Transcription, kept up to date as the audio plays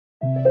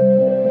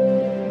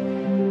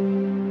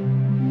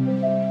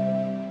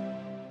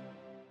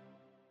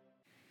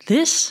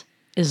This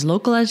is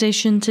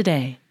Localization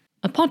Today,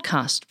 a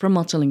podcast from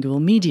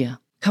Multilingual Media,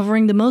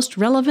 covering the most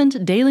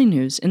relevant daily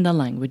news in the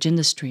language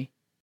industry.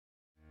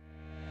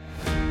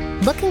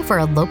 Looking for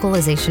a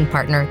localization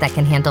partner that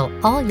can handle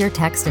all your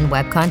text and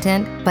web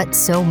content, but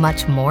so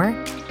much more?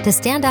 To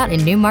stand out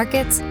in new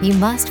markets, you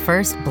must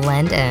first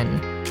blend in.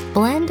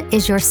 Blend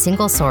is your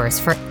single source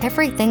for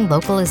everything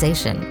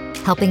localization,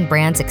 helping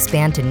brands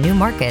expand to new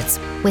markets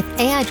with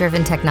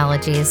AI-driven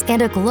technologies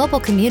and a global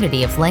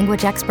community of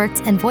language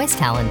experts and voice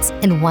talents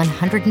in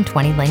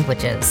 120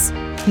 languages.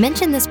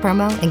 Mention this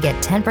promo and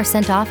get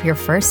 10% off your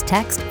first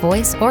text,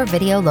 voice, or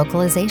video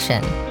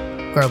localization.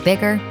 Grow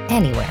bigger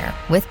anywhere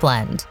with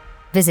Blend.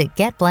 Visit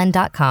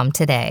getblend.com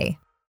today.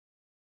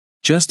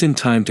 Just in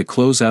time to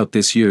close out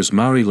this year's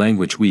Māori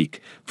Language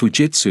Week,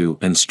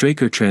 Fujitsu and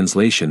Straker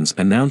Translations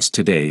announced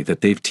today that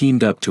they've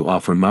teamed up to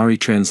offer Māori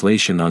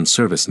translation on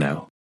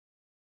ServiceNow.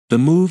 The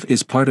move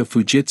is part of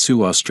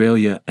Fujitsu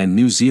Australia and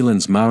New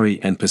Zealand's Māori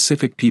and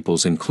Pacific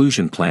Peoples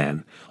Inclusion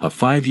Plan, a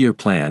 5-year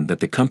plan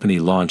that the company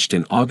launched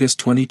in August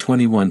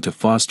 2021 to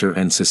foster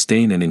and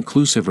sustain an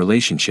inclusive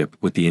relationship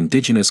with the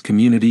Indigenous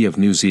community of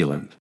New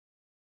Zealand.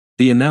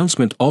 The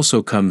announcement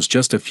also comes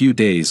just a few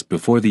days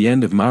before the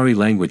end of Māori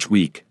Language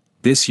Week.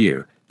 This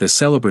year, the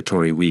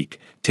celebratory week,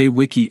 Te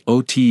Wiki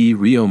o Te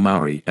Reo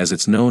Māori as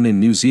it's known in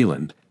New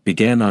Zealand,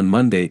 began on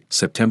Monday,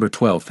 September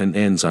 12th and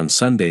ends on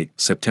Sunday,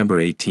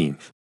 September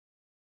 18th.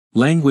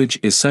 Language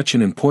is such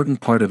an important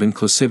part of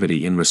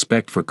inclusivity and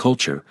respect for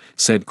culture,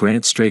 said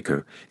Grant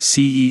Straker,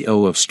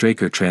 CEO of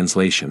Straker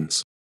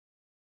Translations.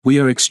 We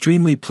are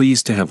extremely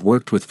pleased to have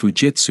worked with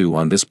Fujitsu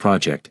on this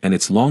project and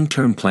its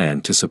long-term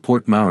plan to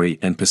support Māori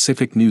and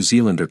Pacific New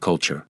Zealander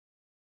culture.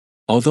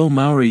 Although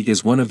Māori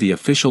is one of the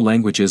official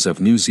languages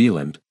of New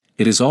Zealand,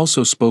 it is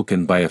also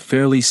spoken by a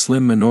fairly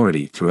slim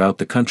minority throughout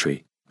the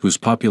country, whose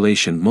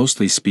population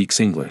mostly speaks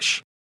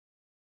English.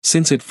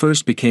 Since it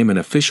first became an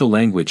official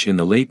language in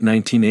the late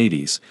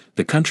 1980s,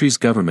 the country's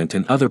government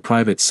and other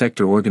private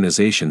sector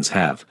organizations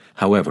have,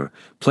 however,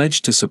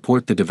 pledged to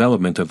support the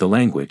development of the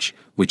language,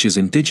 which is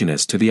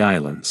indigenous to the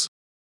islands.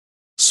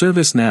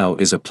 ServiceNow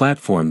is a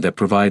platform that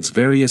provides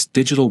various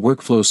digital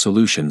workflow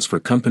solutions for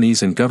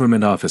companies and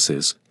government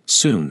offices.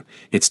 Soon,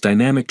 its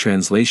dynamic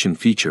translation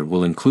feature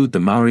will include the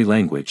Māori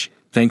language,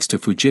 thanks to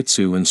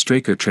Fujitsu and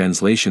Straker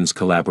Translations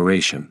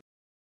collaboration.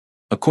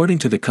 According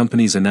to the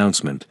company's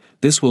announcement,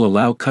 this will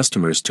allow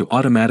customers to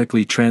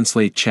automatically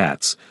translate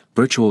chats,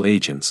 virtual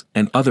agents,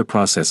 and other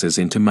processes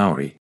into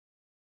Māori.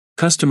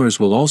 Customers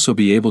will also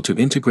be able to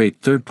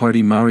integrate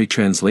third-party Māori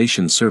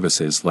translation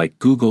services like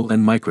Google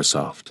and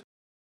Microsoft.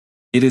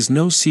 It is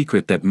no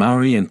secret that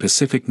Māori and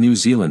Pacific New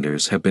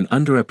Zealanders have been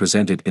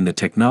underrepresented in the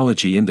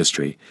technology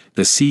industry,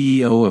 the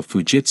CEO of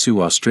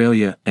Fujitsu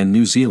Australia and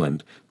New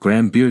Zealand,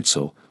 Graham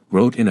Beardsall,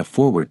 wrote in a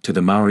foreword to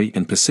the Māori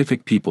and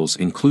Pacific Peoples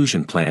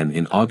Inclusion Plan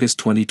in August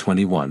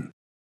 2021.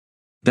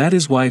 That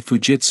is why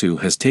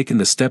Fujitsu has taken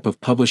the step of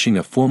publishing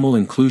a formal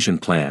inclusion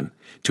plan,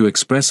 to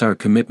express our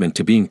commitment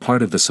to being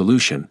part of the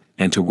solution,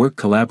 and to work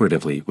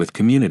collaboratively with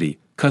community,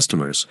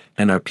 customers,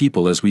 and our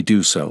people as we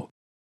do so.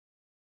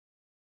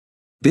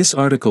 This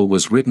article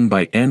was written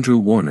by Andrew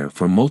Warner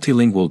for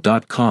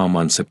Multilingual.com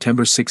on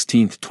September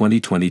 16,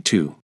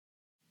 2022.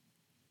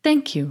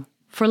 Thank you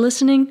for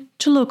listening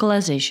to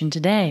Localization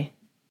Today.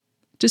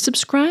 To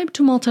subscribe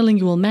to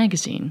Multilingual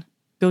magazine,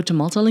 go to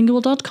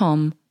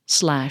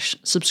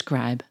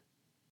multilingual.com/subscribe.